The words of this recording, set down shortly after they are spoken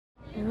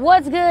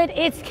What's good?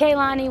 It's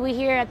Kehlani. We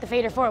here at the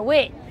Fader Fort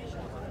with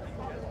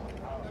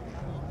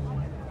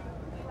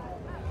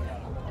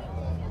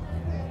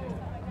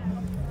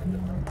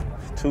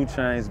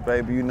 2Chainz,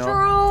 baby, you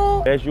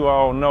know. True. As you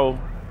all know,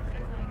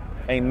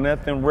 ain't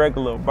nothing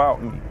regular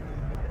about me.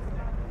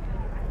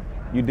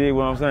 You dig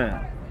what I'm saying?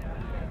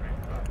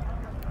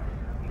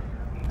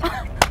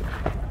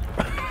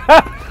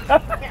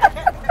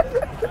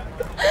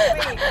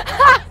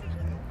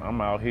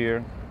 I'm out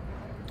here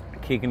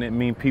kicking at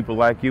mean people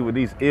like you with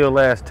these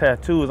ill-ass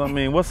tattoos. I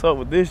mean, what's up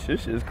with this shit?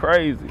 This shit's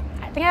crazy.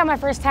 I think I got my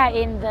first tat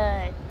in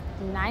the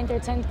 9th or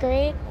 10th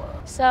grade.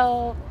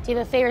 So, do you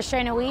have a favorite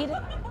strain of weed?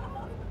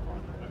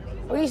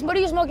 What are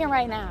you smoking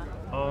right now?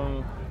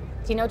 Do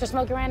you know what you're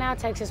smoking right now?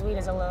 Texas weed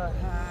is a little...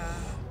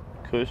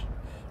 Kush.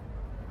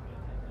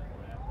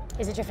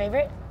 Is it your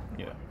favorite?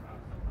 Yeah.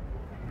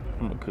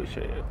 I'm a Kush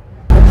head.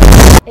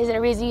 Is it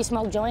a reason you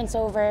smoke joints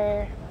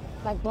over,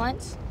 like,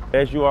 blunts?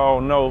 As you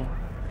all know,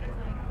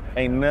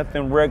 ain't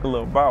nothing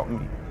regular about me.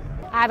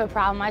 I have a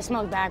problem. I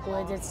smoke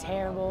backwoods. It's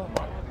terrible.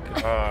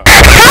 Do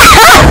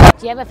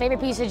you have a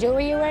favorite piece of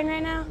jewelry you're wearing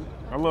right now?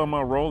 I love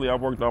my Rollie.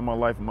 I've worked all my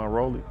life in my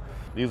Rollie.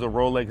 These are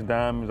Rolex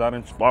diamonds. I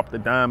didn't swap the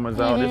diamonds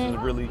out. This is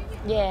really...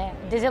 Yeah.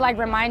 Does it, like,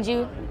 remind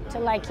you to,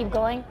 like, keep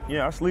going?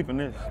 Yeah, I sleep in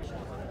this.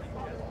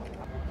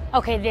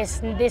 Okay,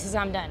 this is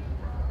I'm done.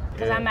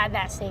 Because Yeah. I'm at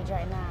that stage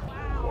right now.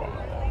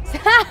 Wow.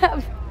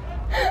 Stop.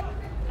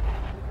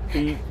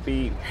 Beep,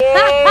 beep.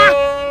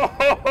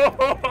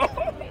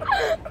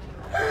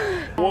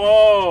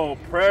 Whoa,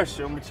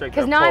 pressure. Let me check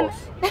that now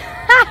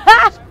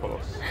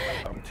pulse.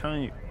 I'm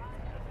telling you.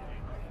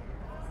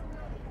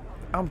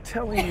 I'm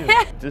telling you.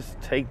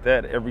 Just take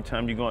that every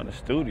time you go in the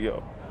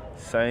studio.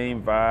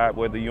 Same vibe,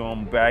 whether you're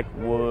on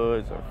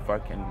backwoods or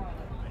fucking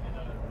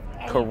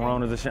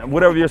Coronas or shit.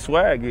 Whatever your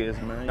swag is,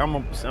 man. I'm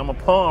a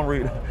palm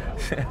reader.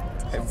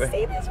 Hey,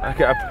 baby, I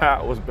got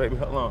powers, baby.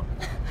 Hold on.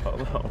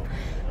 Hold on.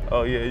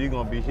 Oh yeah, you're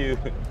gonna be huge.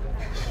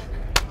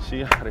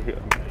 She out of here,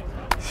 man.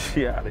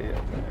 She out of here,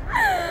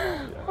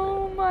 man.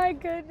 Oh my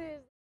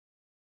goodness.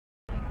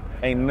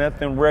 Ain't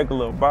nothing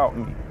regular about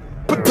me.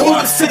 But don't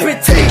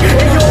precipitate in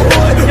your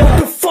heart. What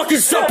the fuck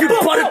is up, you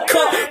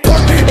buttercup?